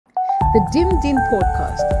the Dimdin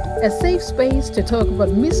podcast, a safe space to talk about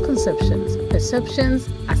misconceptions, perceptions,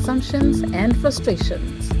 assumptions, and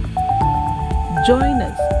frustrations. Join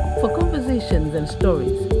us for conversations and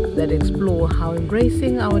stories that explore how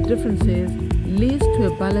embracing our differences leads to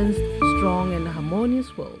a balanced, strong, and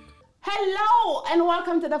harmonious world. Hello, and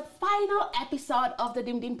welcome to the final episode of the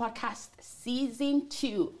Dimdin podcast, season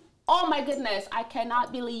 2. Oh my goodness, I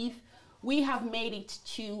cannot believe we have made it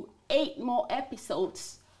to 8 more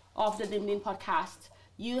episodes of the Dimdin podcast.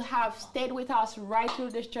 You have stayed with us right through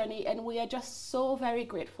this journey, and we are just so very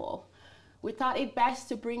grateful. We thought it best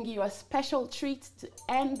to bring you a special treat to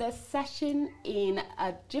end the session in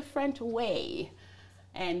a different way.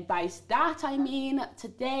 And by that I mean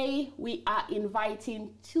today we are inviting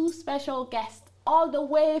 2 special guests all the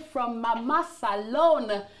way from Mama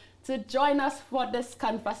Salon to join us for this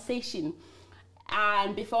conversation.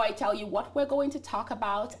 And before I tell you what we're going to talk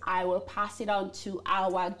about, I will pass it on to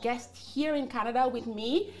our guest here in Canada with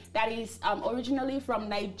me that is originally from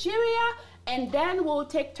Nigeria, and then we'll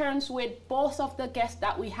take turns with both of the guests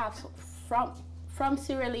that we have from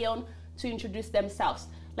Sierra Leone to introduce themselves.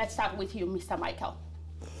 Let's start with you, Mr. Michael.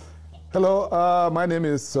 Hello, my name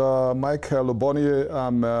is Michael Obonye.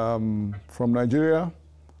 I'm from Nigeria,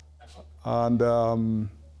 and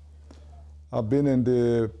I've been in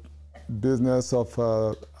the business of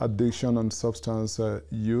addiction and substance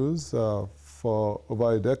use for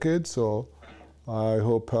over a decade. So I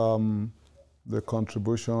hope the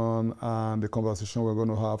contribution and the conversation we're going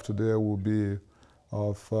to have today will be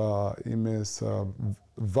of immense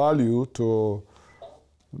value to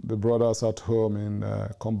the brothers at home in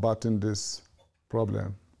combating this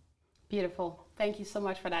problem. Beautiful. Thank you so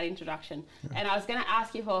much for that introduction. Yeah. And I was going to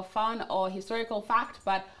ask you for a fun or historical fact,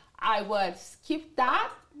 but I would skip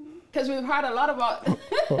that because we've heard a lot about,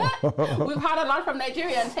 we've heard a lot from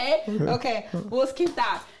Nigerians, hey? Okay, we'll skip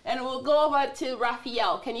that. And we'll go over to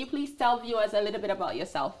Raphael. Can you please tell viewers a little bit about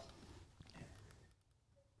yourself?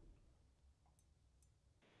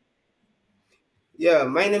 Yeah,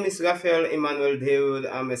 my name is Raphael Emmanuel Dawood.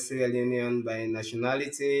 I'm a Sierra Leonean by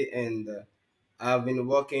nationality, and I've been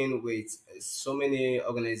working with so many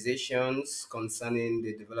organizations concerning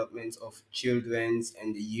the development of children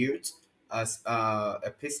and the youth as a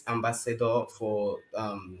peace ambassador for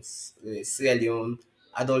Sierra Leone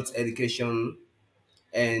adult education,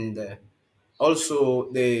 and also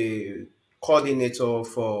the coordinator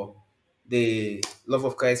for the Love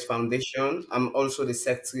of Christ Foundation. I'm also the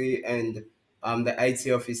secretary and the IT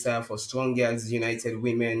officer for Strong Girls United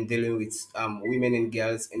Women, dealing with women and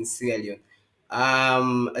girls in Sierra Leone.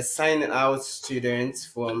 Assigning out students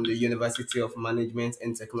from the University of Management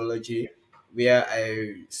and Technology, where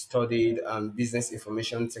I studied business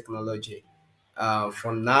information technology.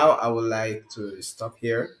 For now, I would like to stop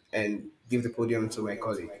here and give the podium to my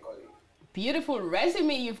colleague. Beautiful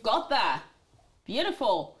resume you've got there.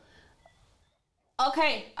 Beautiful.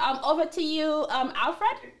 Okay, over to you,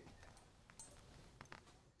 Alfred.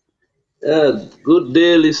 Good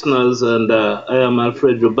day, listeners, and I am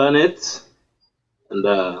Alfred Bannett, and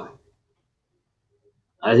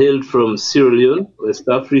I hail from Sierra Leone, West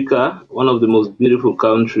Africa, one of the most beautiful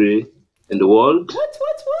countries in the world,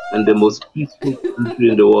 and the most peaceful country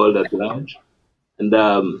in the world at large. And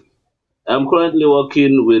I'm currently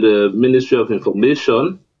working with the Ministry of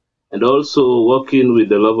Information and also working with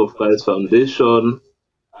the Love of Christ Foundation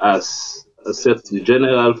as a Secretary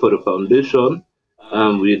General for the foundation.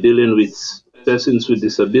 We're dealing with persons with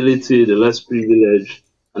disability, the less privileged,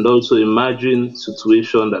 and also emerging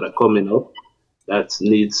situations that are coming up that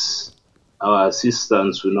needs our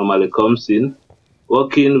assistance we normally comes in.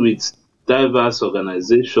 Working with diverse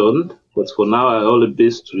organizations, but for now I only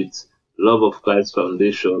based with Love of Christ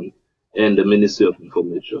Foundation and the Ministry of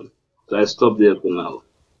Information. So I stop there for now.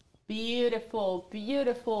 Beautiful,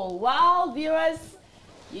 beautiful. Well, viewers,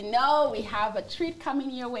 you know we have a treat coming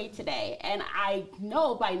your way today. And I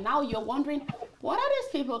know by now you're wondering, what are these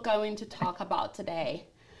people going to talk about today?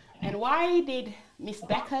 And why did Miss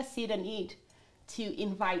Becca see the need to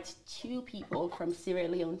invite 2 people from Sierra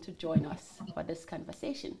Leone to join us for this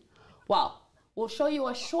conversation? Well, we'll show you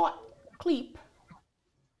a short clip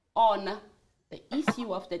on the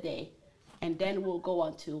issue of the day, and then we'll go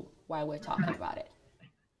on to why we're talking about it.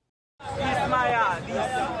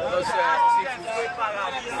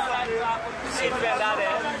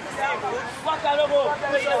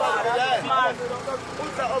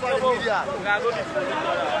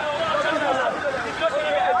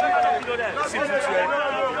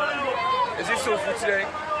 Is it so food today?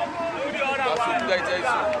 All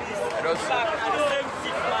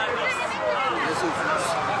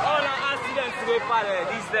our accidents today,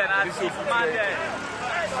 this then,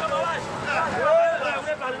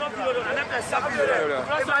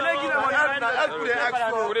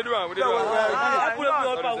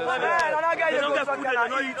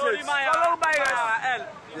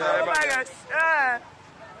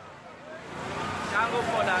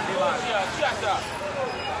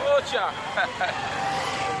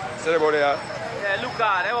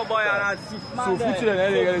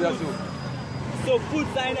 So food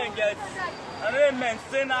sign and get and then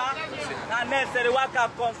Mensena and then say the worker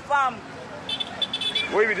confirm.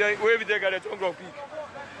 Where we there got it on go quick.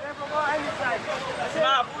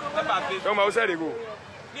 Come outside they go.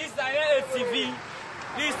 This is TV.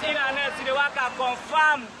 This internet the worker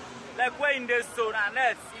confirm like where in the zone and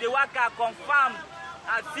net the worker confirm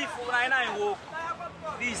and see for in work.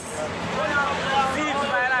 This see for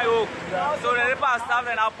work. So the pass staff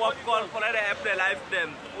and our popcorn for the help the life them.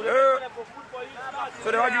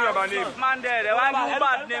 So they want you about name? Man there, they want you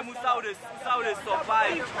bad name who's how they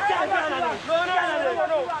survive.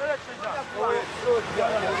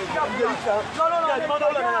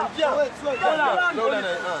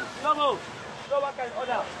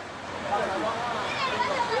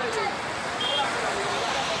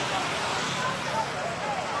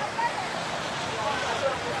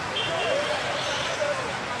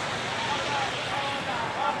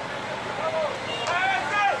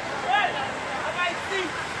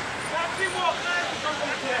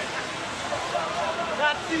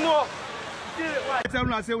 I tell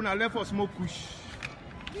you, I say, when I left for smoke Kush,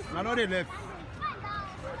 I know they left.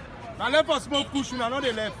 I left for smoke Kush, I know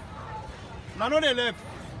they left. I know they left.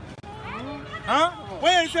 Huh?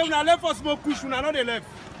 When you say, when I left for smoke Kush, I know they left.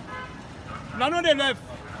 I know they left.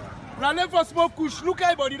 When I left for smoke Kush, look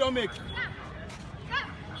how body don't make.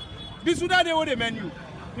 This would have the menu.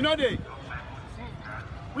 You know they.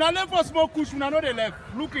 When I left for smoke Kush, I know they left.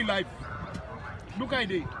 Look in life. Look how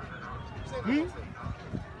they.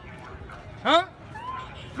 Huh?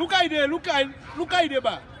 Look how they, look how they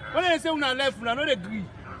ba. When they say una left, una no agree.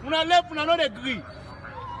 Una left, una no agree.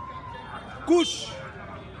 Kush,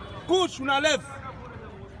 una left.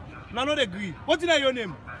 Una no agree. What is your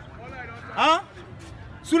name? Huh?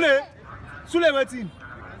 Sule wetin?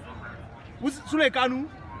 Sule Kanu?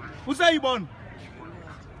 Who say you born?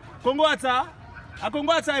 Congo Ata? A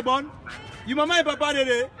Congo Ata you born? Your mama and papa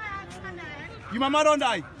dey? Your mama don't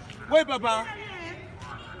die. Where papa?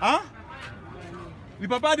 Huh? Your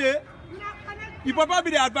papa there? Your papa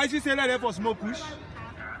be the advice you say let for smoke Kush.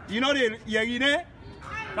 You know the yerine?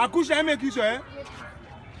 La Kush I make you so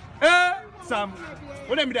Sam,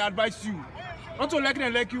 when them they advise you. Not to like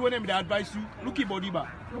them like you when them they advise you. Look your body back.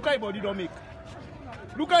 Look how your body don't make.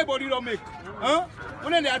 Look how your body don't make. Huh?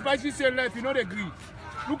 When them they advise you say left, you know they agree.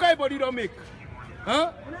 Look how your body don't make.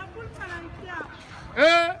 Huh?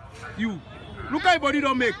 You. Look how your body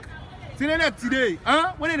don't make. Say left today.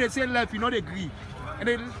 Huh? When they say left, you know they agree. And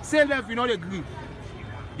they say left, you know they agree.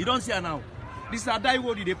 You don't see her now. This is a die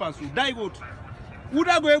road they pass through. Die road. Who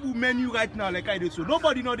that go able menu right now like I did so?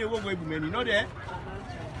 Nobody know they won't go able menu. Not there.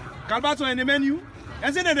 Calvato in the menu.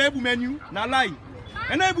 And say they able menu. Now lie.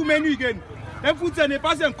 And they able menu again. Them food and they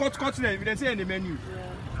pass them cut them. They say in the menu.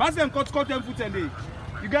 Pass them cut them food and they.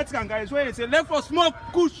 You get some guys where they say left for smoke,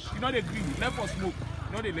 Kush. You know they green. Left for smoke.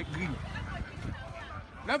 You know they like green.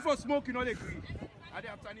 Left for smoke. You know they green. And they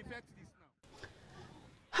have to effect this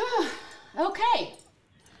now. Okay.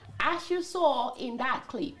 As you saw in that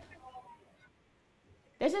clip,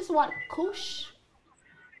 this is what Kush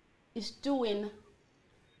is doing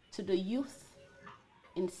to the youth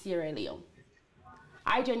in Sierra Leone.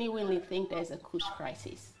 I genuinely think there's a Kush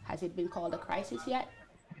crisis. Has it been called a crisis yet?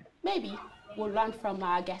 Maybe. We'll learn from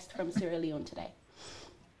our guest from Sierra Leone today.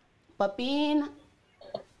 But being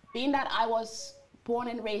that I was born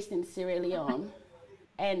and raised in Sierra Leone,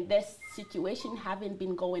 and this situation having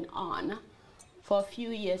been going on for a few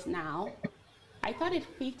years now, I thought it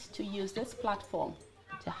fit to use this platform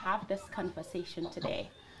to have this conversation today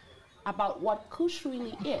about what Kush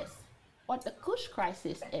really is, what the Kush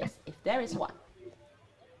crisis is, if there is one,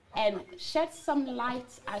 and shed some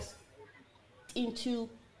light as into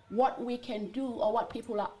what we can do or what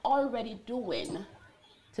people are already doing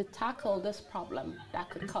to tackle this problem that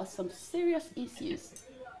could cause some serious issues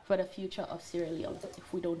for the future of Sierra Leone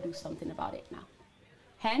if we don't do something about it now.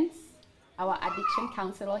 Hence, our addiction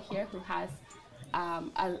counselor here who has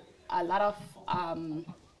a lot of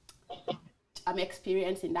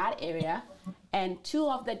experience in that area, and two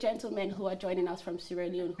of the gentlemen who are joining us from Sierra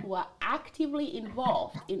Leone who are actively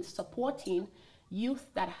involved in supporting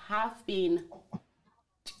youth that have been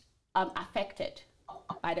affected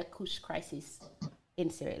by the Kush crisis in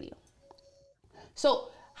Sierra Leone. So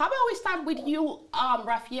how about we start with you,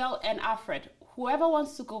 Raphael and Alfred? whoever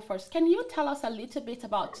wants to go first, can you tell us a little bit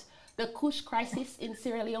about the Kush crisis in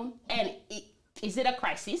Sierra Leone? And is it a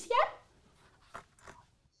crisis yet?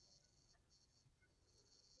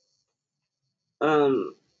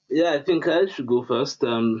 Yeah, I think I should go first.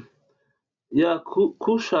 Yeah,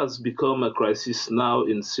 Kush has become a crisis now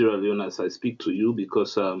in Sierra Leone as I speak to you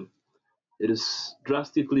because it is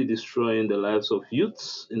drastically destroying the lives of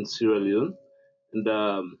youths in Sierra Leone.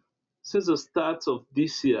 And since the start of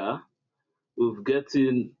this year, we've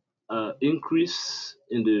getting increase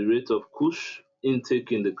in the rate of Kush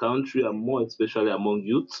intake in the country, and more especially among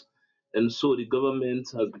youth. And so the government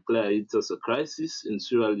has declared it as a crisis in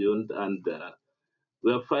Sierra Leone, and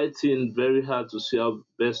we are fighting very hard to see how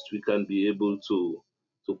best we can be able to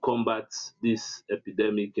combat this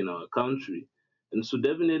epidemic in our country. And so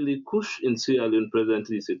definitely Kush in Sierra Leone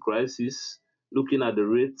presently is a crisis, looking at the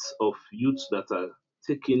rates of youths that are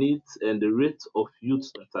taking it and the rate of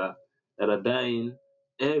youths that are dying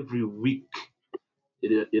every week.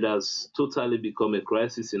 It has totally become a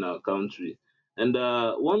crisis in our country. And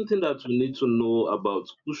one thing that we need to know about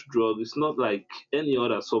Kush drug is not like any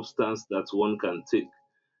other substance that one can take.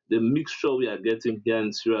 The mixture we are getting here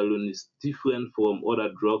in Sierra Leone is different from other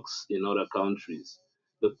drugs in other countries.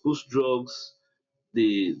 The Kush drugs,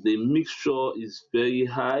 the mixture is very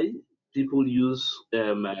high. People use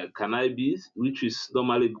cannabis, which is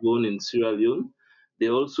normally grown in Sierra Leone. They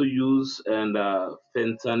also use and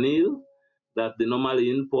fentanyl that they normally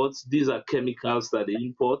import. These are chemicals that they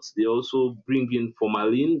import. They also bring in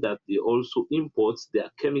formalin that they also import. They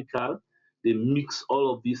are chemical. They mix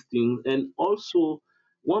all of these things. And also,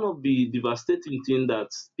 one of the devastating things that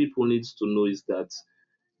people need to know is that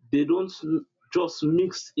they don't just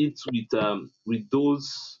mix it with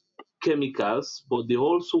those chemicals, but they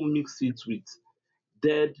also mix it with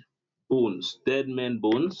dead bones, dead men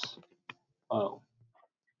bones. Wow.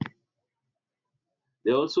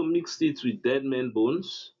 They also mixed it with dead men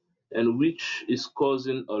bones, and which is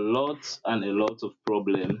causing a lot of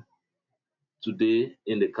problem today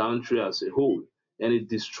in the country as a whole. And it's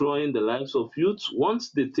destroying the lives of youth. Once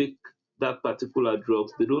they take that particular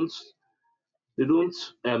drugs, they don't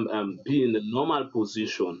be in a normal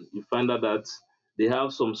position. You find out that they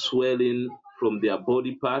have some swelling from their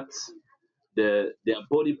body parts. Their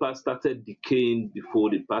body parts started decaying before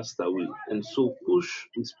they passed away. And so Kush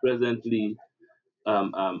is presently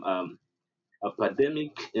um, um, um, a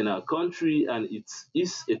pandemic in our country, and it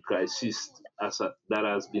is a crisis that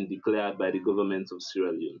has been declared by the government of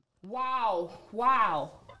Sierra Leone. Wow,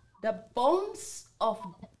 wow. The bones of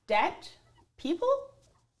dead people?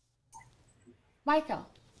 Michael,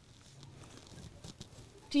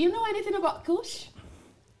 do you know anything about Kush?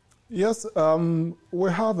 Yes,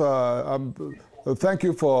 we have. Thank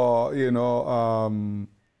you for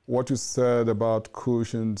what you said about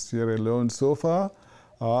Kush in Sierra Leone so far.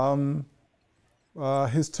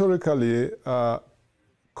 Historically,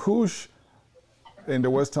 Kush in the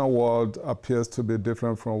Western world appears to be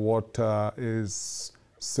different from what is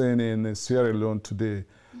seen in Sierra Leone today.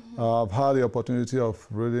 I've had the opportunity of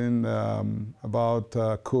reading about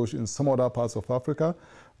Kush in some other parts of Africa,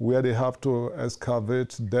 where they have to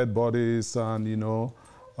excavate dead bodies and,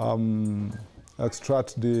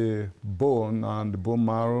 extract the bone and the bone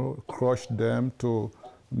marrow, crush them to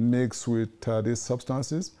mix with these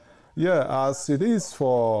substances. Yeah, as it is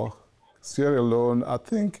for Sierra Leone, I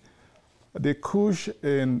think the Kush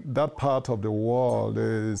in that part of the world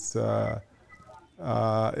is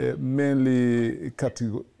mainly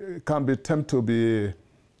can be tempted to be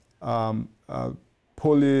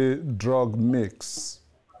polydrug mix.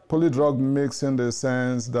 Polydrug mix in the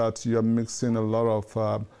sense that you're mixing a lot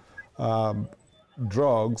of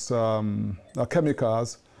drugs,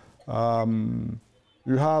 chemicals.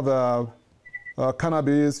 You have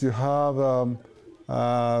cannabis, you have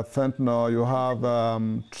fentanyl, you have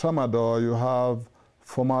tramadol, you have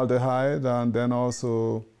formaldehyde, and then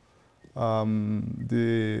also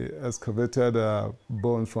the excavated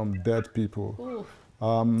bones from dead people.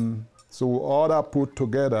 So all that put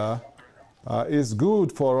together is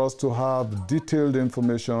good for us to have detailed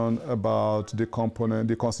information about the component,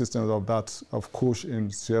 the consistency of Kush in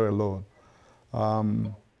Sierra Leone.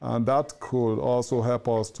 And that could also help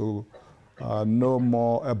us to know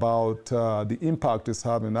more about the impact it's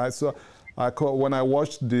having. When I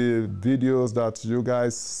watched the videos that you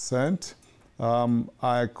guys sent,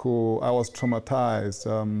 I was traumatized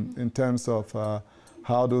in terms of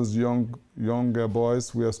how those younger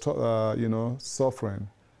boys were, suffering.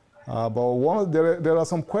 But there are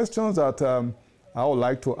some questions that I would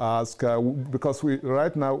like to ask because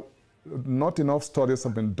right now not enough studies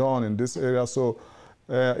have been done in this area. So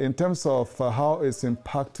in terms of how it's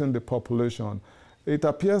impacting the population, it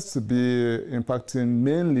appears to be impacting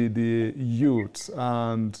mainly the youth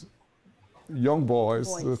and young boys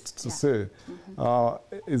to say.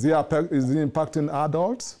 Is it impacting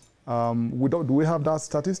adults? Do we have that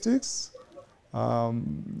statistics?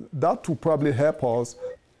 That will probably help us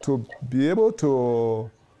to be able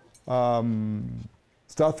to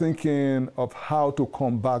start thinking of how to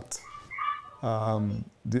combat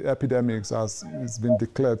the epidemics as it's been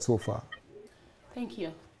declared so far. Thank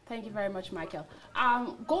you. Thank you very much, Michael.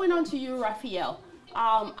 Going on to you, Raphael.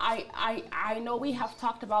 I know we had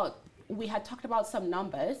talked about some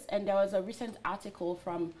numbers, and there was a recent article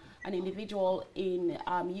from an individual in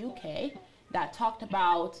UK that talked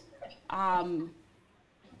about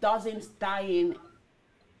dozens dying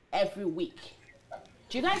every week.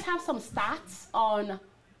 Do you guys have some stats on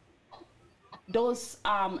those,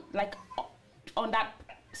 like on that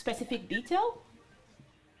specific detail?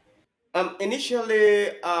 Initially,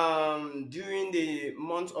 during the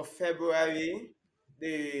month of February,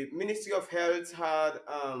 the Ministry of Health had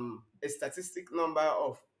a statistic number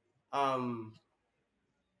of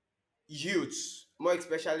youths, more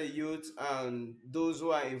especially youth and those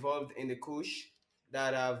who are involved in the Kush,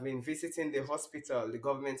 that have been visiting the hospital, the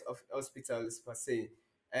government of hospitals per se.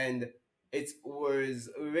 And it was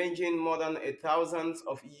ranging more than 1,000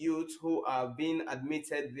 of youth who are being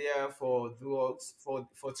admitted there for drugs, for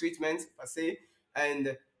treatment per se.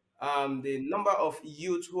 And the number of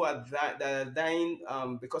youth who are that are dying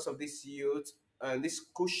because of this this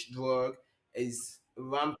Kush drug is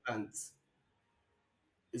rampant.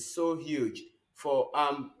 Is so huge. For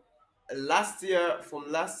from last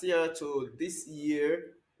year to this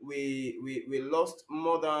year, we lost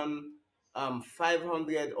more than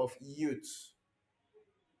 500 of youth.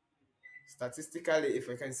 Statistically, if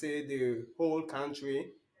I can say the whole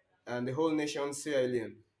country and the whole nation, Sierra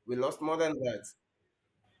Leone, we lost more than that.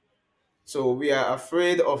 So we are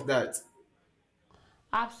afraid of that.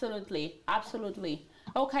 Absolutely, absolutely.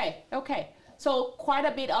 Okay, okay. So quite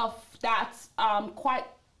a bit of that, quite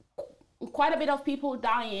a bit of people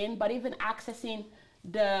dying, but even accessing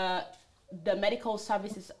the medical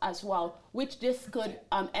services as well, which this could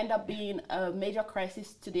end up being a major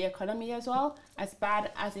crisis to the economy as well, as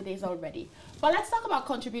bad as it is already. But let's talk about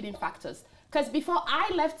contributing factors, because before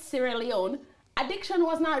I left Sierra Leone, addiction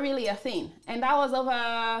was not really a thing, and that was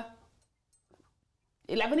over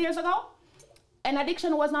 11 years ago. And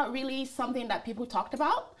addiction was not really something that people talked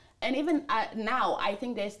about. And even now, I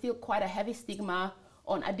think there's still quite a heavy stigma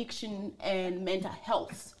on addiction and mental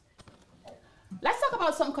health. Let's talk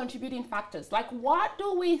about some contributing factors. Like, what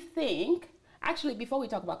do we think? Actually, before we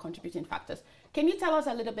talk about contributing factors, can you tell us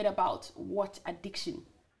a little bit about what addiction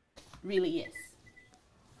really is?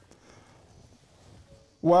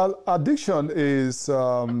 Well, addiction is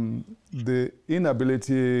the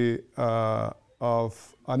inability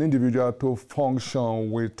of an individual to function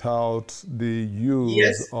without the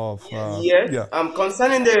use of... yes.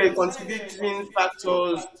 Concerning the contributing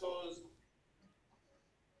factors...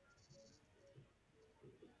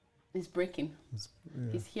 He's breaking.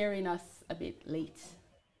 He's hearing us a bit late.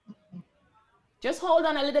 Just hold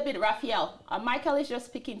on a little bit, Raphael. Michael is just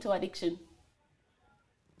speaking to addiction.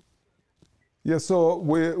 Yeah, so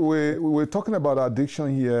we're talking about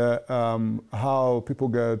addiction here, how people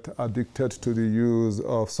get addicted to the use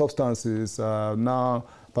of substances, now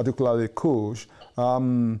particularly Kush.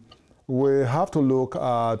 We have to look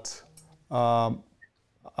at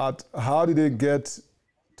how did they get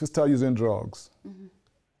to start using drugs,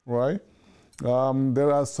 right?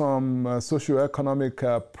 There are some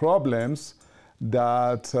socioeconomic problems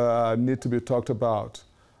that need to be talked about.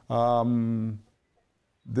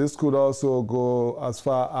 This could also go as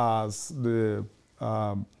far as the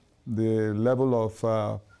level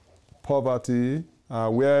of poverty,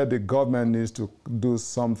 where the government needs to do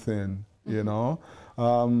something, you know.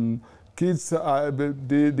 Kids,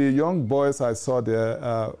 the young boys I saw there,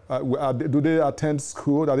 do they attend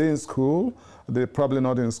school? Are they in school? They're probably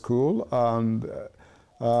not in school. And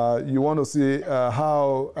you want to see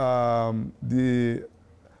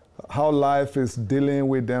how life is dealing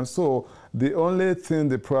with them. So the only thing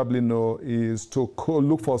they probably know is to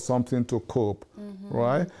look for something to cope,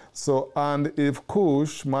 right? So, and if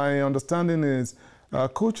Kush, my understanding is,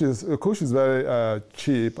 Kush is very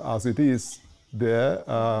cheap as it is there.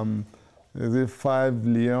 Is it 5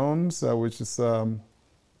 leons, which is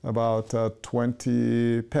about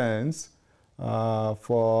 20 pence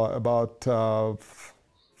for about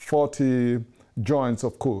 40 joints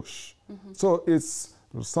of Kush. So it's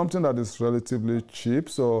something that is relatively cheap,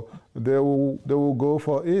 so they will go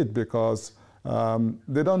for it because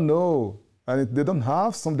they don't know and they don't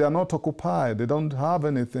have some. They are not occupied. They don't have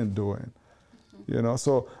anything doing. You know,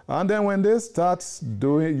 so, and then when they start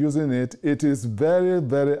using it, it is very,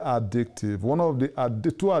 very addictive. One of the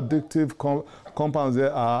two addictive compounds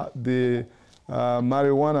there are the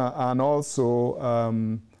marijuana and also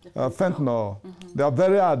fentanyl. They are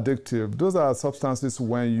very addictive. Those are substances,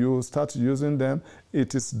 when you start using them,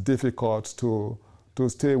 it is difficult to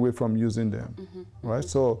stay away from using them, right?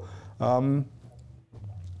 So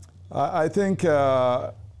I think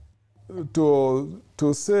to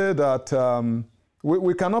say that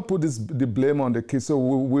we cannot put the blame on the kids, so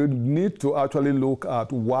we need to actually look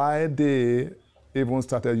at why they even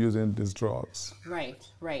started using these drugs. Right,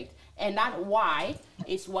 right. And that why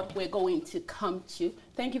is what we're going to come to.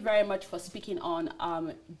 Thank you very much for speaking on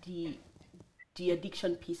the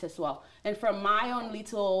addiction piece as well. And from my own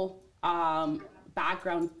little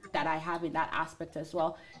background that I have in that aspect as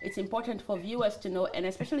well, it's important for viewers to know, and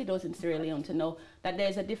especially those in Sierra Leone, to know that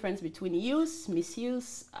there's a difference between use,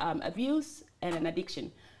 misuse, abuse, and an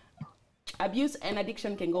addiction. Abuse and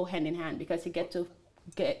addiction can go hand in hand, because you gets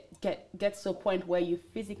to a point where you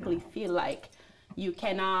physically feel like you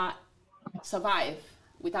cannot survive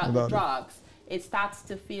without the drugs. It starts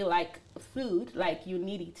to feel like food, like you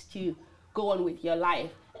need it to go on with your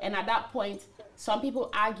life. And at that point, some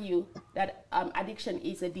people argue that addiction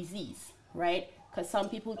is a disease, right? Because some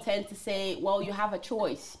people tend to say, well, you have a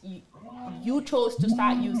choice. You chose to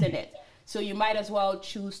start using it, so you might as well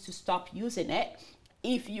choose to stop using it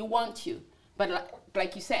if you want to. But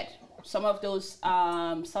like you said, some of those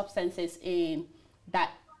substances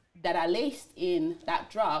that are laced in that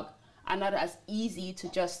drug are not as easy to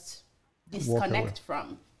just disconnect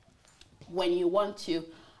from when you want to.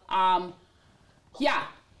 Yeah,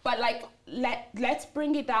 but like let's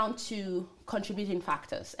bring it down to contributing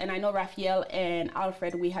factors. And I know Raphael and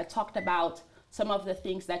Alfred, we had talked about some of the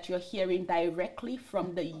things that you're hearing directly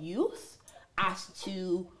from the youth as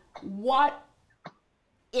to what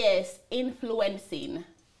is influencing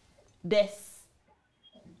this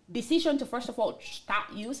decision to, first of all,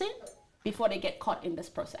 start using before they get caught in this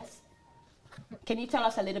process. Can you tell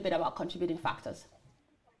us a little bit about contributing factors?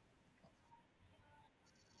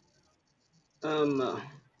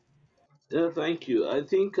 Yeah, thank you. I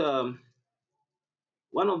think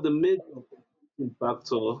one of the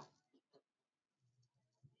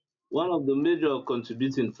major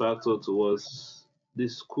contributing factor towards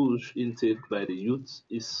this Kush intake by the youth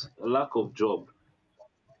is a lack of job.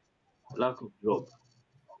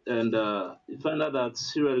 And you find out that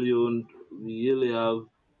Sierra Leone, we really have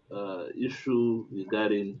issue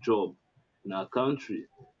regarding job in our country.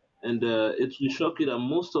 And it will shock you that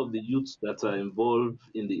most of the youths that are involved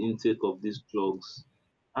in the intake of these drugs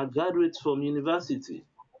are graduates from university.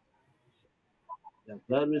 They are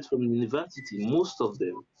graduates from university, most of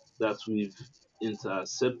them that we've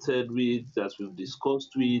intercepted with, that we've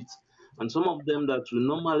discussed with, and some of them that we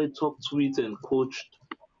normally talked with and coached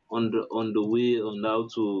on the way on how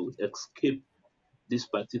to escape this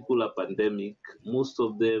particular pandemic. Most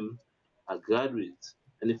of them are graduates.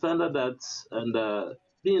 And you find out that, and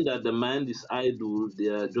being that the mind is idle, they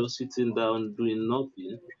are just sitting down doing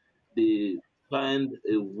nothing, they find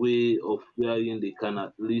a way of wherein they can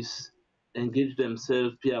at least engage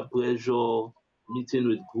themselves, peer pressure, meeting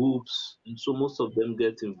with groups. And so most of them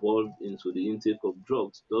get involved into the intake of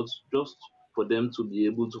drugs, just for them to be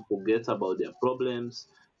able to forget about their problems,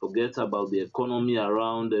 forget about the economy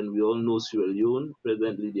around. And we all know Sierra Leone,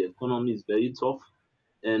 presently the economy is very tough.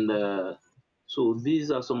 And so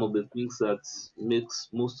these are some of the things that makes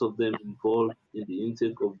most of them involved in the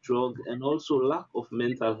intake of drug, and also lack of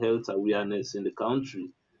mental health awareness in the country.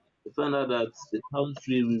 We find out that the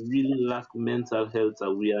country, we really lack mental health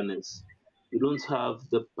awareness. We don't have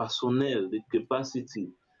the personnel, the capacity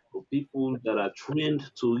of people that are trained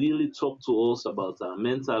to really talk to us about our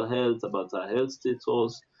mental health, about our health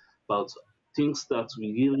status, about things that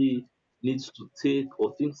we really need to take,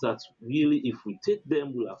 or things that really, if we take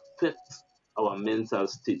them, will affect our mental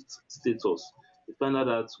status. We find out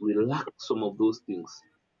that we lack some of those things.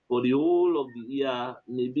 For the whole of the year,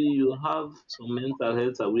 maybe you have some mental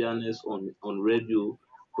health awareness on radio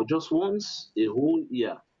for just once a whole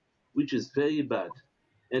year, which is very bad.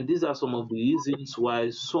 And these are some of the reasons why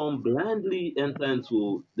some blindly enter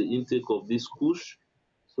into the intake of this Kush,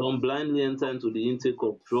 some blindly enter into the intake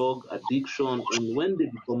of drug addiction, and when they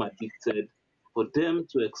become addicted, for them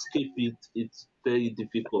to escape it, it's very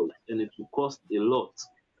difficult and it will cost a lot.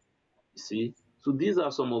 You see? So these are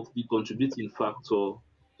some of the contributing factor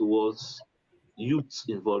towards youth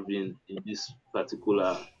involving in this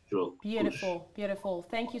particular drug push. Beautiful, beautiful.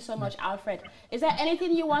 Thank you so much, Alfred. Is there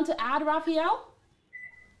anything you want to add, Raphael?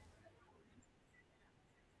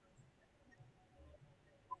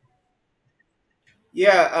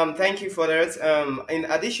 Yeah, thank you for that. In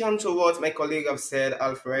addition to what my colleague have said,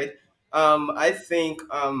 Alfred, I think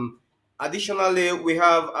additionally we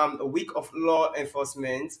have a week of law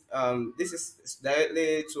enforcement. This is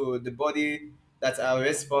directly to the body that are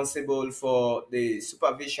responsible for the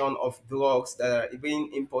supervision of drugs that are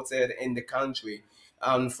being imported in the country.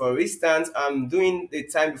 For instance, during the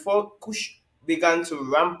time before Kush began to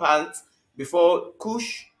rampant, before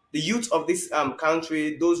Kush, the youth of this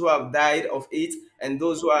country, those who have died of it and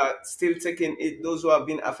those who are still taking it, those who have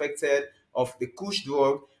been affected of the Kush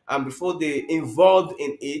drug, and before they involved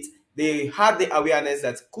in it, they had the awareness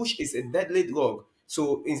that Kush is a deadly drug.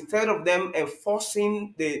 So instead of them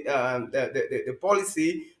enforcing the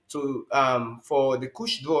policy to for the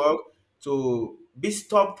Kush drug to be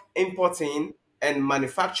stopped importing and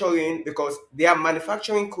manufacturing, because they are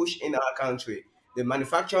manufacturing Kush in our country. They're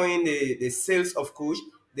manufacturing the sales of Kush.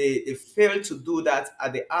 They fail to do that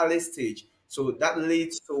at the early stage. So that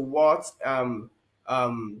leads to what um,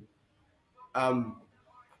 um,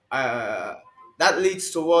 uh, that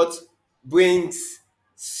leads to what brings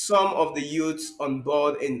some of the youths on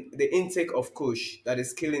board in the intake of Kush that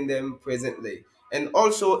is killing them presently. And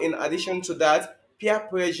also, in addition to that, peer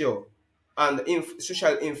pressure and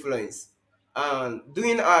social influence. And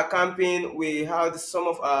during our campaign, we had some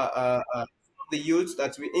of the youths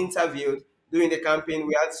that we interviewed during the campaign.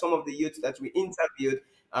 We had some of the youths that we interviewed,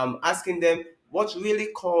 asking them what really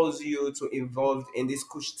caused you to involved in this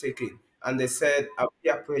Kush taking, and they said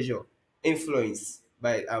peer pressure, influence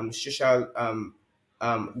by social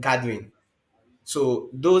gathering. So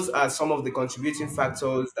those are some of the contributing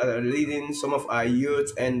factors that are leading some of our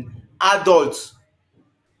youth and adults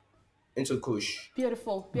into Kush.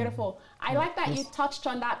 Beautiful, beautiful. I like that you touched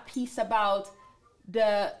on that piece about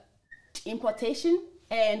the importation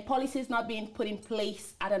and policies not being put in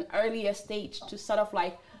place at an earlier stage to sort of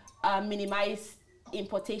like minimize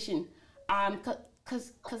importation.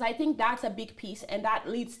 Because I think that's a big piece, and that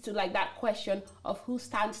leads to like that question of who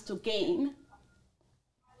stands to gain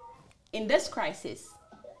in this crisis.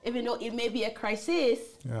 Even though it may be a crisis,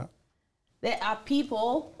 Yeah. there are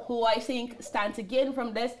people who I think stand to gain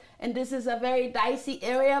from this, and this is a very dicey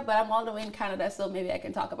area, but I'm all the way in Canada, so maybe I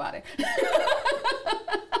can talk about it.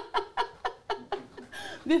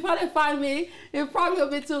 Before they find me, it probably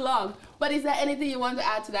will be too long. But is there anything you want to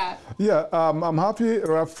add to that? Yeah, I'm happy.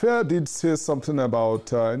 Raphael did say something about,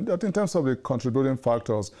 that in terms of the contributing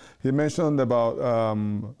factors, he mentioned about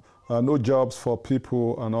no jobs for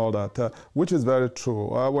people and all that, which is very true.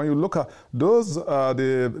 When you look at those,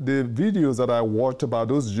 the videos that I watched about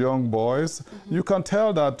those young boys, you can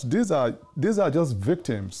tell that these are just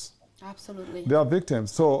victims. Absolutely. They are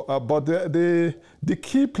victims. So, but the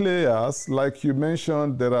key players, like you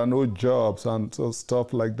mentioned, there are no jobs and so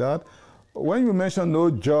stuff like that. When you mention no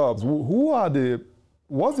jobs,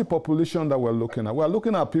 what's the population that we're looking at? We're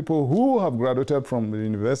looking at people who have graduated from the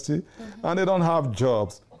university and they don't have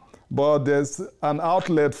jobs. But there's an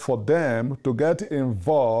outlet for them to get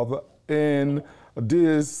involved in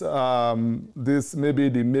this maybe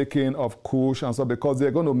the making of Kush and so, because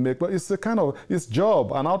they're going to make, but it's a kind of, it's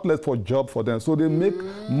job, an outlet for job for them. So they make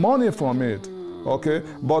money from it, okay?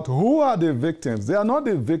 But who are the victims? They are not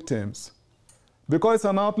the victims. Because it's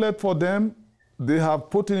an outlet for them, they have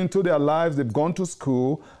put it into their lives, they've gone to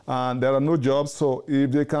school, and there are no jobs. So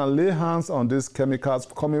if they can lay hands on these chemicals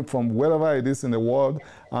coming from wherever it is in the world,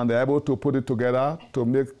 and they're able to put it together to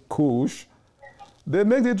make Kush, they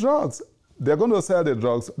make the drugs. They're going to sell the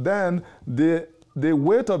drugs. Then the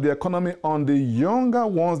weight of the economy on the younger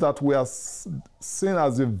ones that we are seen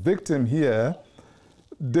as the victim here,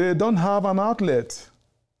 they don't have an outlet.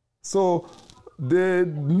 So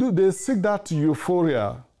they seek that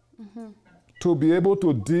euphoria to be able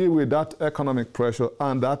to deal with that economic pressure,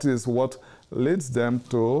 and that is what leads them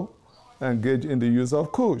to engage in the use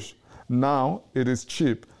of Kush. Now, it is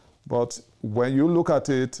cheap, but when you look at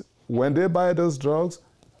it, when they buy those drugs,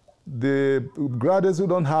 the graduates who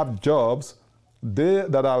don't have jobs,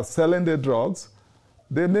 that are selling the drugs,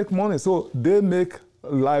 they make money. So they make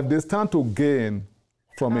life, they stand to gain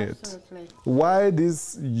from Absolutely. it. Why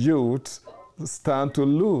these youth stand to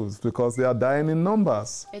lose? Because they are dying in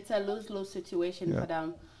numbers. It's a lose-lose situation for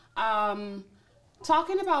them.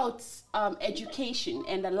 Talking about education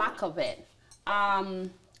and the lack of it,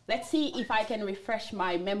 let's see if I can refresh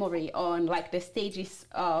my memory on like the stages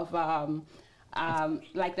of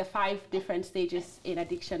like the 5 different stages in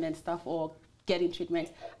addiction and stuff, or getting treatment.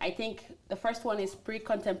 I think the first one is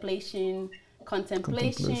pre-contemplation,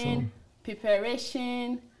 contemplation,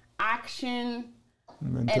 preparation, action,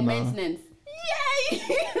 and maintenance. Yay!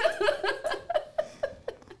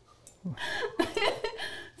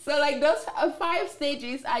 So like those 5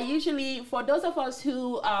 stages are usually for those of us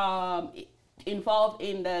who involved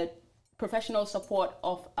in the professional support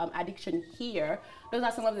of addiction here. Those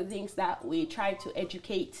are some of the things that we try to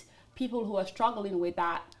educate people who are struggling with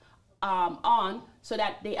that on, so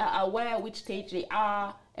that they are aware which stage they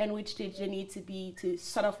are and which stage they need to be to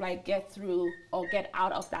sort of like get through or get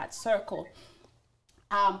out of that circle.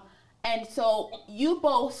 And so you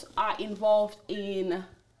both are involved in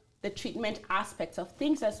the treatment aspects of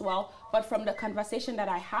things as well, but from the conversation that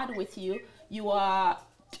I had with you, you are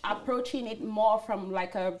approaching it more from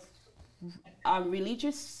like a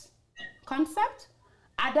religious concept.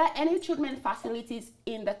 Are there any treatment facilities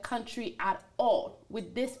in the country at all,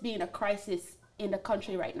 with this being a crisis in the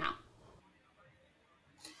country right now?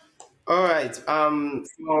 All right.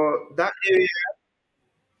 For that area,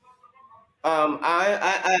 I'm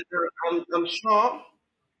sure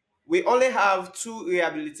we only have 2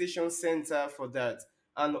 rehabilitation center for that,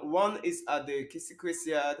 and one is at the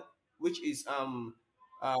Kissikresiad, which is um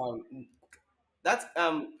that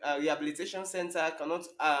rehabilitation center cannot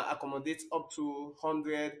accommodate up to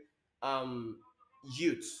 100 um,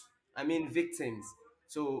 youths, I mean victims.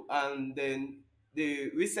 So, and then they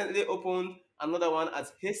recently opened another one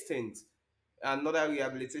at Hastings, another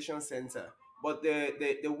rehabilitation center. But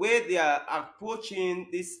the way they are approaching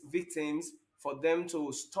these victims for them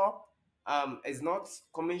to stop is not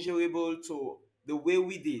commensurable to the way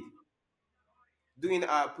we did during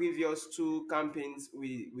our previous 2 campaigns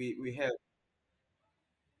we held.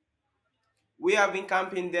 We have been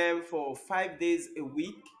camping them for 5 days a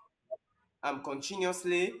week,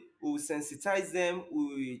 continuously. We will sensitize them, we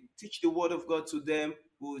will teach the word of God to them,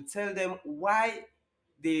 we will tell them why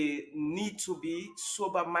they need to be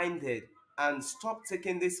sober minded and stop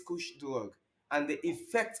taking this Kush drug, and the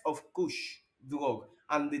effect of Kush drug,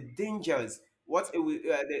 and the dangers,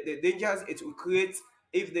 the dangers it will create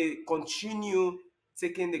if they continue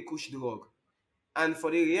taking the Kush drug. And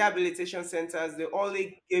for the rehabilitation centers, they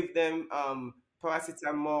only give them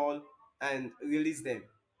paracetamol and release them.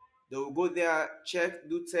 They will go there, check,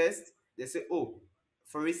 do tests. They say, oh,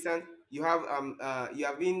 for instance, you have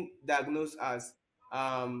been diagnosed as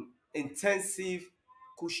intensive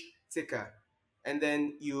Kush taker, and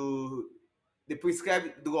then they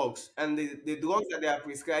prescribe drugs, and the drugs that they are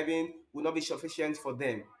prescribing will not be sufficient for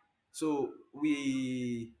them. So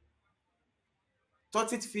we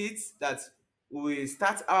thought it fit that we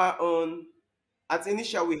start our own. At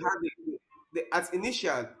initial, we had at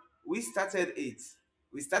initial we started it.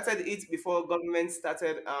 We started it before government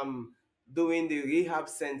started doing the rehab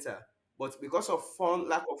center. But because of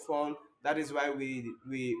lack of fund, that is why we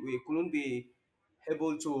couldn't be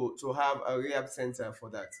able to have a rehab center for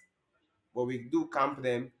that. But we do camp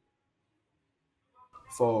them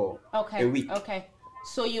for a Okay, week. okay.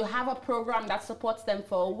 So you have a program that supports them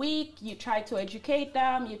for a week. You try to educate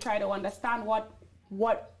them. You try to understand what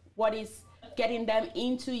is getting them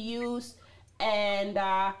into use, and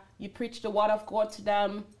you preach the word of God to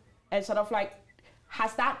them, and sort of like,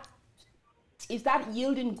 is that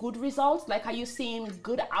yielding good results? Like, are you seeing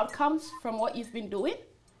good outcomes from what you've been doing?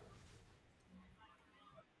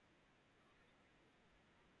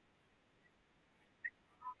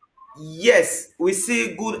 Yes, we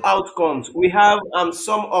see good outcomes. We have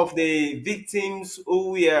some of the victims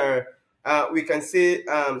who we can say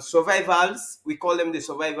survivals. We call them the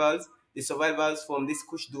survivals from this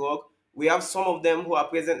Kush drug. We have some of them who are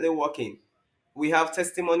presently working. We have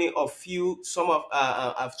testimony of few. Some of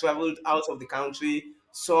have traveled out of the country.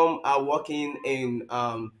 Some are working in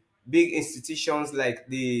big institutions like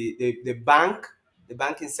the bank, the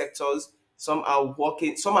banking sectors. Some are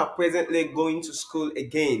working. Some are presently going to school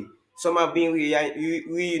again. Some are being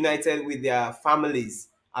reunited with their families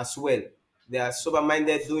as well. They are sober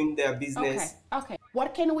minded, doing their Okay, business. okay.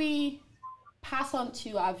 What can we pass on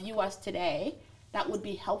to our viewers today that would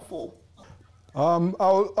be helpful? I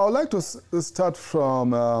would like to start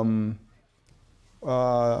from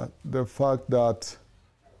the fact that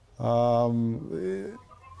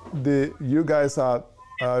you guys are,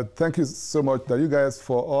 thank you so much that you guys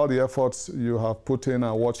for all the efforts you have put in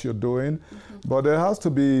and what you're doing. But there has to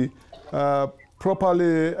be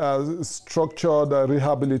properly structured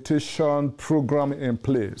rehabilitation program in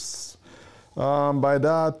place. By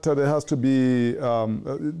that, there has to be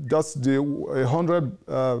just the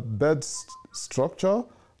 100 beds structure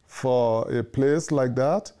for a place like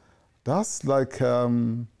that. That's like a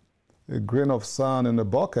grain of sand in a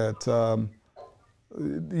bucket.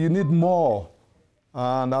 You need more.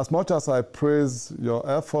 And as much as I praise your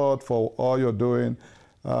effort for all you're doing,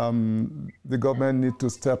 the government need to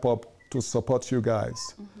step up to support you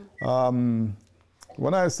guys.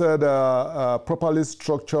 When I said properly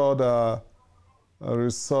structured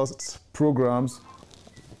resource programs,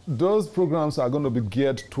 those programs are going to be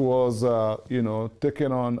geared towards,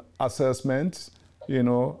 taking on assessments,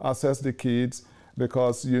 assess the kids,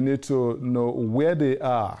 because you need to know where they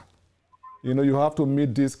are. You have to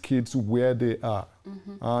meet these kids where they are.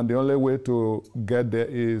 And the only way to get there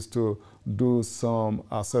is to do some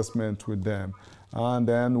assessment with them. And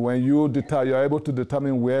then when you're able to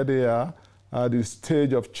determine where they are, the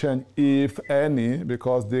stage of change, if any,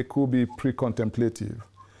 because they could be pre-contemplative.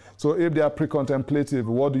 So if they are pre-contemplative,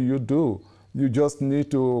 what do? You just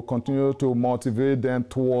need to continue to motivate them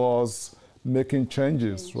towards making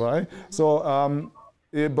changes, right? So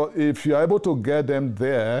if you're able to get them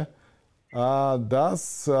there,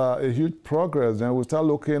 that's a huge progress. Then we start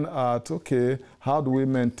looking at, okay, how do we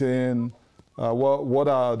maintain, what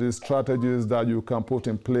are the strategies that you can put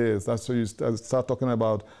in place? That's so you start talking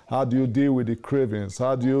about how do you deal with the cravings?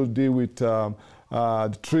 How do you deal with the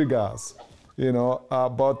triggers?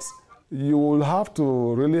 But you will have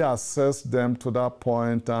to really assess them to that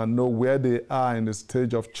point and know where they are in the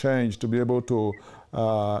stage of change to be able to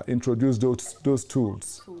introduce those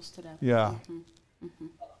tools. Tools to them. Yeah.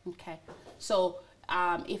 Okay. So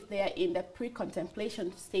if they're in the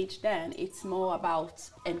pre-contemplation stage, then it's more about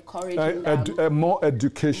encouraging them. More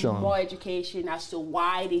education. More education as to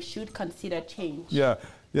why they should consider change. Yeah.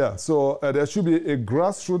 So there should be a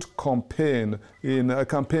grassroots campaign, a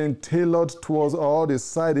campaign tailored towards all the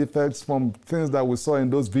side effects from things that we saw in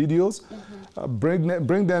those videos.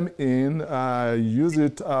 Bring them in, use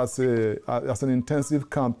it as an intensive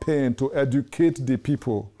campaign to educate the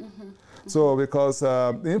people. So because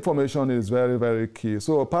information is very, very key.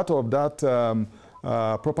 So part of that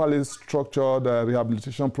properly structured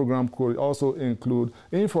rehabilitation program could also include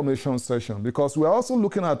information session, because we're also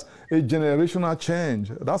looking at a generational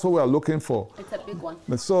change. That's what we are looking for. It's a big one.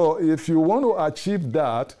 So if you want to achieve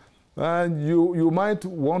that, you might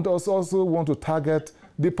also want to target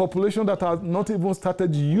the population that has not even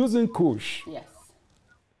started using Kush.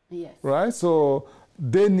 Yes. Right? So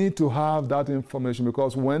they need to have that information,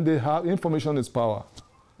 because when they have information is power.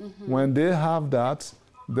 When they have that,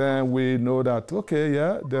 then we know that, okay,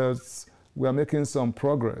 we are making some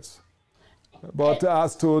progress. But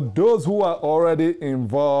as to those who are already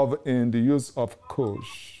involved in the use of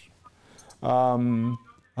Kush,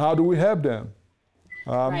 how do we help them?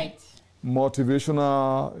 Right.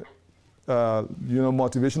 Motivational,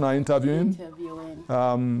 motivational interviewing.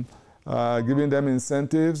 Giving them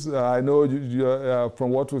incentives. I know from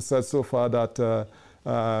what we said so far that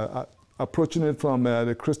approaching it from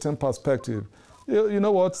the Christian perspective, you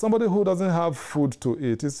know what? Somebody who doesn't have food to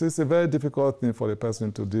eat, it's a very difficult thing for the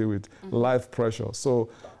person to deal with life pressure. So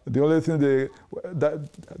the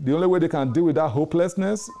only way they can deal with that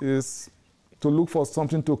hopelessness is to look for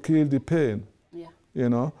something to kill the pain.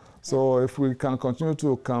 So if we can continue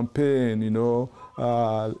to campaign,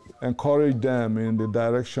 encourage them in the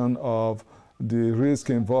direction of the risk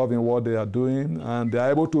involved in what they are doing, and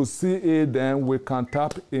they're able to see it, then we can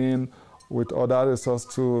tap in with other resource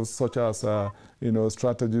tools such as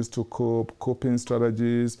strategies to coping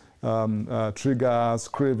strategies, triggers,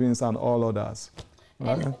 cravings, and all others.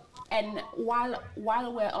 Right? And while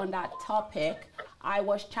we're on that topic, I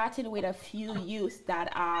was chatting with a few youth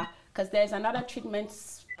that are, because there's another treatment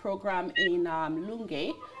program in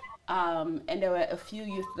Lunge, and there were a few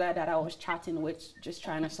youth there that I was chatting with, just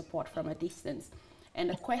trying to support from a distance. And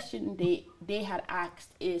the question they had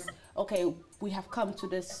asked is, okay, we have come to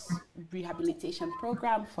this rehabilitation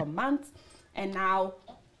program for months, and now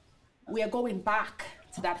we are going back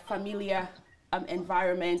to that familiar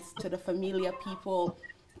environment, to the familiar people,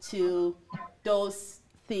 to those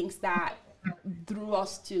things that drew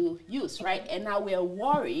us to use, right? And now we are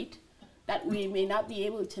worried that we may not be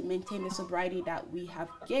able to maintain the sobriety that we have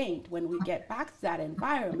gained when we get back to that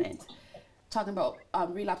environment. Talking about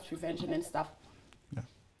relapse prevention and stuff. Yeah.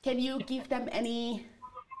 Can you give them any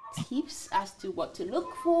tips as to what to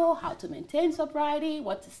look for, how to maintain sobriety,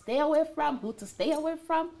 what to stay away from, who to stay away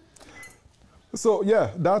from? So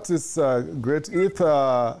yeah, that is great. If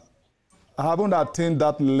I haven't attained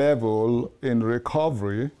that level in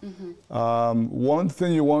recovery, one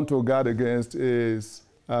thing you want to guard against is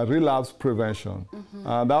relapse prevention.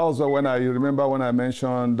 That was when you remember when I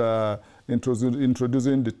mentioned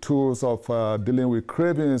introducing the tools of dealing with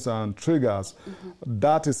cravings and triggers.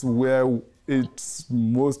 That is where it's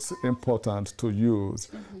most important to use.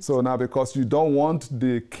 So now, because you don't want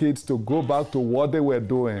the kids to go back to what they were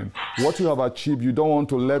doing, what you have achieved, you don't want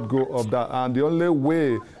to let go of that. And the only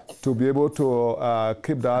way to be able to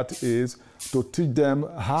keep that is to teach them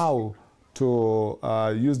how to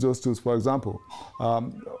use those tools. For example,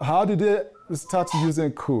 how did they start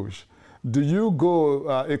using Kush? Do you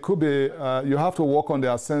go, it could be, you have to work on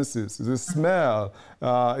their senses. Is it smell?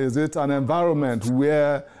 Is it an environment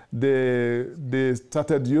where they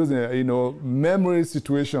started using it, memory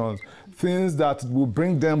situations, things that will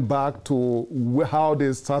bring them back to how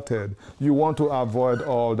they started? You want to avoid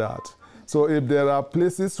all that. So if there are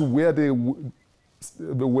places where they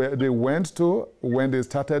went to when they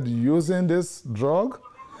started using this drug,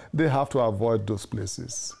 they have to avoid those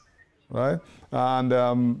places, right? And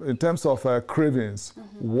in terms of cravings,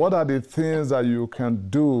 what are the things that you can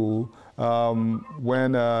do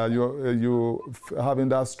when you're having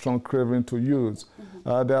that strong craving to use?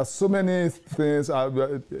 There are so many things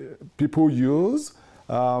people use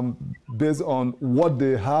based on what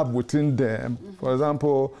they have within them. For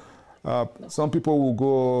example, some people will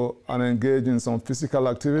go and engage in some physical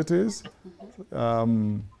activities,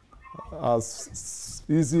 as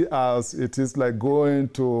easy as it is, like going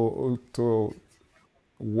to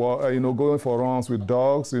going for runs with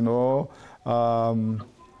dogs, or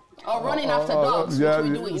running after dogs, which we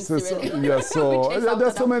do in Sierra Leone. Yeah, so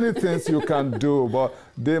there's so many things you can do, but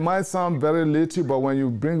they might sound very little, but when you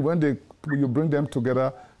bring them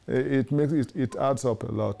together, it adds up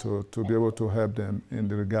a lot to be able to help them in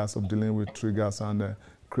the regards of dealing with triggers and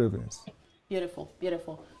cravings. Beautiful,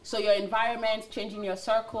 beautiful. So your environment, changing your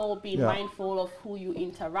circle, being mindful of who you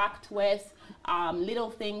interact with,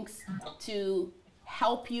 little things to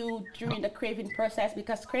help you during the craving process,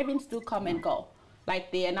 because cravings do come and go.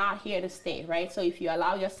 Like, they are not here to stay, right? So if you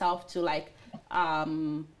allow yourself to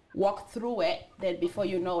walk through it, then before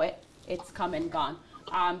you know it, it's come and gone.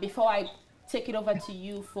 Before I take it over to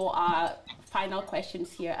you for our final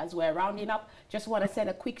questions here as we're rounding up, just want to send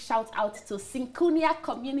a quick shout out to Syncunia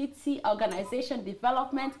Community Organization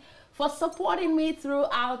Development for supporting me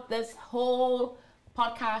throughout this whole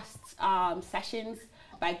podcast sessions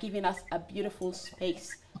by giving us a beautiful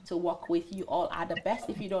space to work with you all at the best.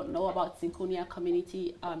 If you don't know about Syncunia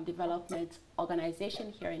Community Development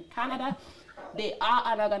Organization here in Canada, they are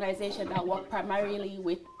an organization that work primarily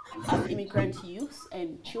with immigrant youth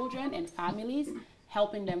and children and families,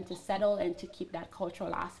 helping them to settle and to keep that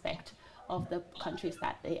cultural aspect of the countries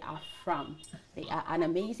that they are from. They are an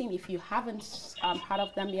amazing. If you haven't heard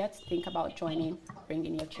of them yet, think about joining,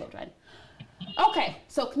 bringing your children. Okay,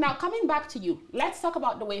 so now coming back to you, let's talk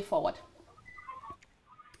about the way forward.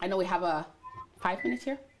 I know we have 5 minutes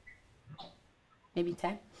here, maybe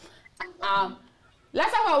 10.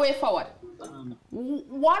 Let's talk about way forward.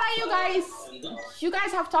 What are you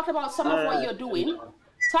guys have talked about some of what you're doing.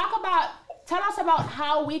 Tell us about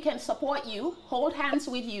how we can support you, hold hands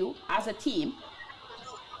with you as a team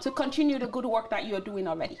to continue the good work that you're doing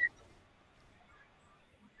already.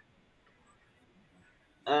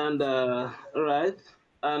 And all right,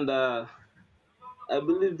 and I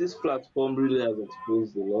believe this platform really has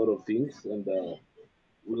exposed a lot of things, and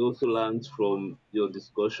we also learned from your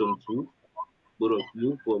discussion too, both of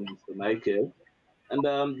you, from Mr. Michael.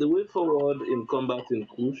 And the way forward in combating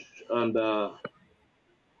Kush, and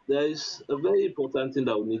there is a very important thing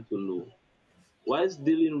that we need to know. Whilst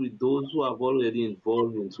dealing with those who have already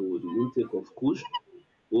involved into the intake of Kush,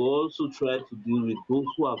 we also try to deal with those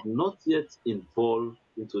who have not yet involved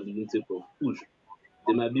into the intake of Kush.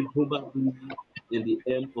 They might be probably in the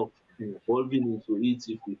end of involving into it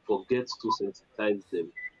if we forget to sensitize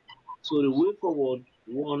them. So the way forward,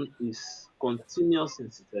 one is continuous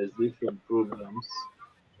sensitization programs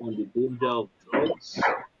on the danger of drugs.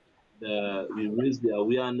 We raise the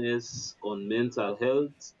awareness on mental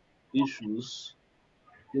health issues.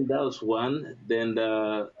 I think that was one. Then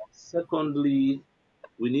secondly,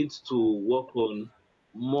 we need to work on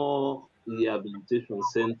more rehabilitation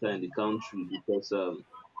center in the country, because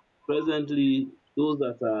presently those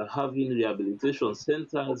that are having rehabilitation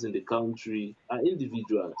centers in the country are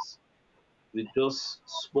individuals with just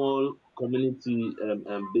small community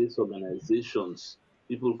based organizations.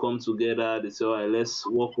 People come together, they say, all right, let's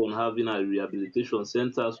work on having a rehabilitation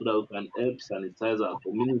center so that we can help sanitize our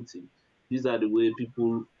community. These are the way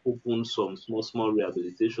people open some small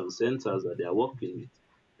rehabilitation centers that they are working with.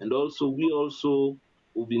 And also,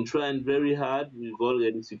 we've been trying very hard. We've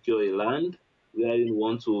already secured a land where we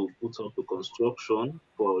want to put up a construction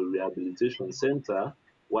for a rehabilitation center,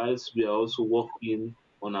 whilst we are also working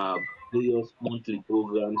on our various monthly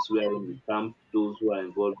programs wherein we camp those who are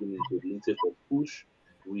involved into the intake of push.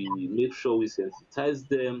 We make sure we sensitize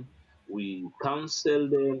them, we counsel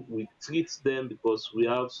them, we treat them, because we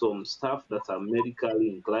have some staff that are medically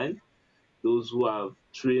inclined, those who are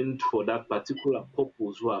trained for that particular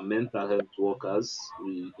purpose, who are mental health workers.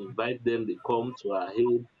 We invite them, they come to our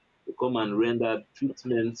aid to come and render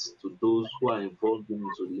treatments to those who are involved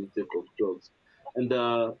into the intake of drugs. And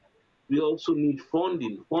we also need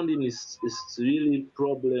funding. Funding is really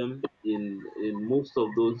problem in most of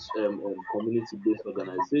those community-based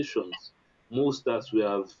organizations. Most that we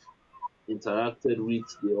have interacted with,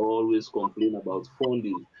 they always complain about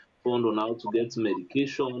funding. Fund on how to get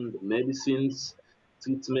medication, medicines,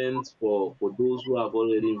 treatments for those who have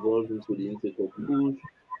already involved into the intake of food,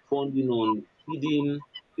 funding on feeding,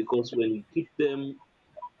 because when you keep them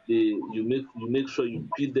you make sure you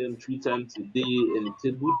feed them 3 times a day and you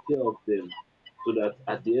take good care of them so that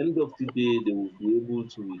at the end of the day they will be able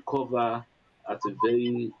to recover at a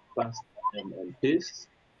very fast pace.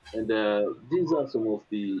 And these are some of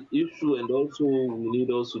the issue, and also we need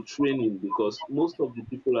also training, because most of the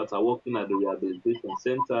people that are working at the rehabilitation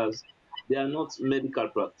centers, they are not medical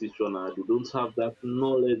practitioners. They don't have that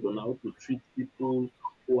knowledge on how to treat people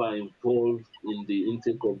who are involved in the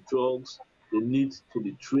intake of drugs. They need to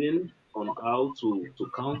be trained on how to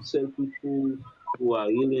counsel people who are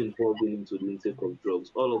really involved into the intake of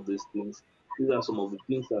drugs. All of these things, these are some of the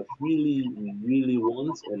things that we really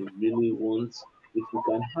want, and we really want if we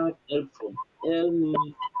can have help from any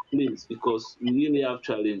place, because we really have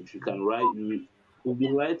challenge. You can write, we've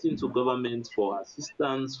been writing to government for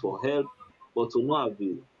assistance, for help, but to no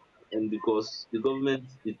avail. And because the government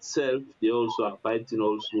itself, they also are fighting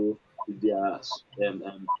also with their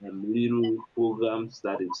little programs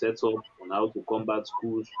that they've set up on how to combat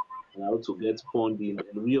schools and how to get funding.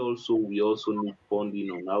 And we also need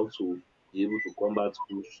funding on how to be able to combat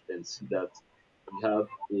schools and see that we have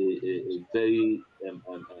a very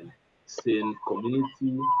sane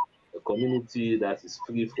community, a community that is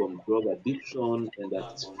free from drug addiction and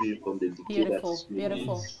that is free from the decay that is Beautiful, really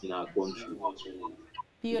beautiful. in our country.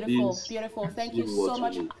 Beautiful, This beautiful. is Thank you really so what we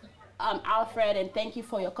much, need. Alfred, and thank you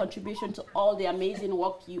for your contribution to all the amazing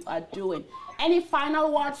work you are doing. Any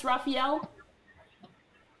final words, Raphael?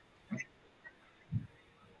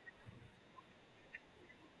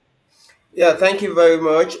 Yeah, thank you very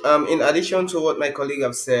much. In addition to what my colleague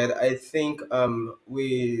have said, I think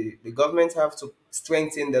the government have to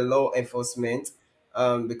strengthen the law enforcement,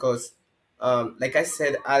 because like I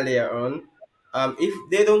said earlier on, if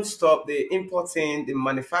they don't stop the importing, the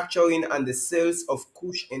manufacturing, and the sales of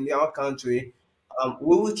Kush in our country,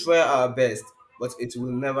 we will try our best, but it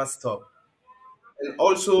will never stop. And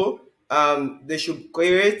also, they should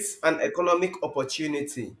create an economic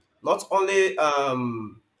opportunity, not only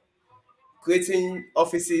creating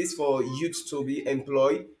offices for youth to be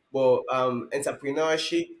employed, but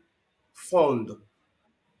entrepreneurship fund,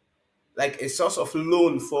 like a source of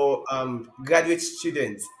loan for graduate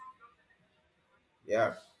students.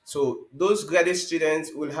 Yeah. So those graduate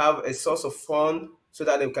students will have a source of fund so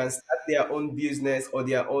that they can start their own business or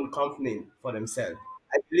their own company for themselves.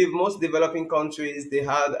 I believe most developing countries they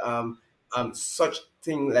had such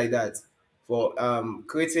thing like that for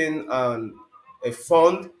creating a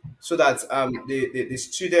fund so that the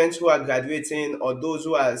students who are graduating or those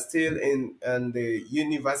who are still in the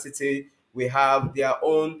university will have their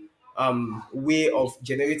own way of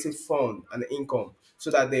generating fund and income so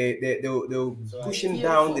that they'll pushing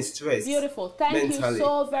down the Beautiful, stress beautiful. Thank you mentally.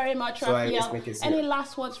 so very much, So I rest Raphael. my case Any here.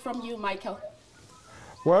 last words from you, Michael?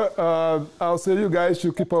 Well, I'll say you guys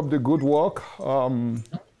should keep up the good work.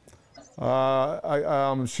 I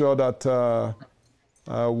am sure that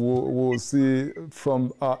we'll see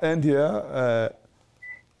from our end here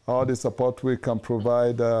all the support we can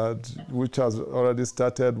provide, which has already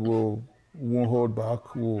started. Won't hold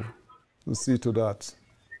back. We'll see to that.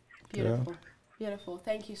 Beautiful, beautiful.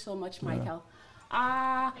 Thank you so much, Michael.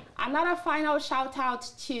 Another final shout out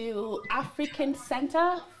to African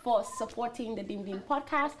Center for supporting the Dimdin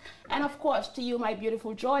podcast, and of course to you, my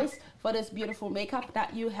beautiful Joyce, for this beautiful makeup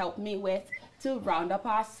that you helped me with to round up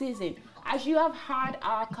our season. As you have heard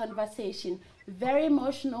our conversation, very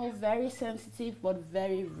emotional, very sensitive, but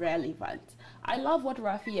very relevant. I love what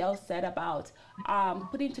Raphael said about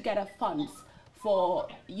putting together funds for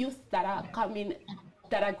youth that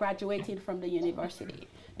are graduating from the university,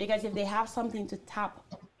 because if they have something to tap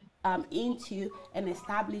into and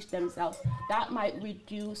establish themselves, that might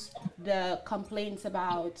reduce the complaints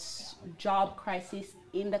about job crisis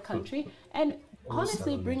in the country and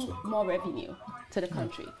honestly bring more revenue to the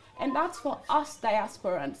country. And that's for us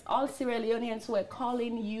diasporans, all Sierra Leoneans who are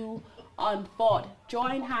calling you on board.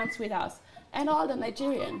 Join hands with us, and all the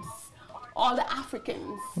Nigerians, all the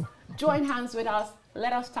Africans, join hands with us.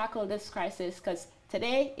 Let us tackle this crisis, because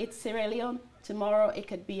today it's Sierra Leone, tomorrow it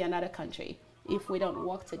could be another country if we don't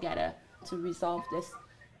work together to resolve this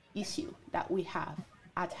issue that we have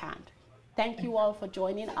at hand. Thank you all for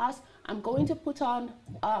joining us. I'm going to put up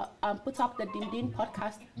the Dimdin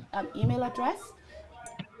podcast email address.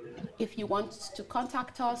 If you want to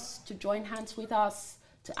contact us, to join hands with us,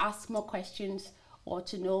 to ask more questions, or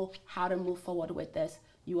to know how to move forward with this,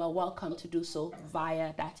 you are welcome to do so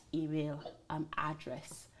via that email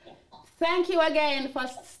address. Thank you again for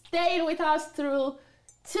staying with us through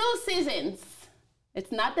 2 seasons.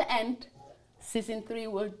 It's not the end. Season 3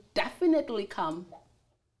 will definitely come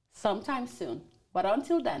sometime soon. But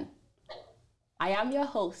until then, I am your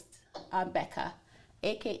host, Becca,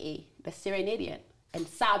 aka the Serenadian, and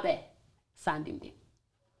Sabe Sandimdin.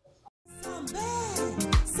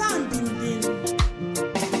 Sandimdin.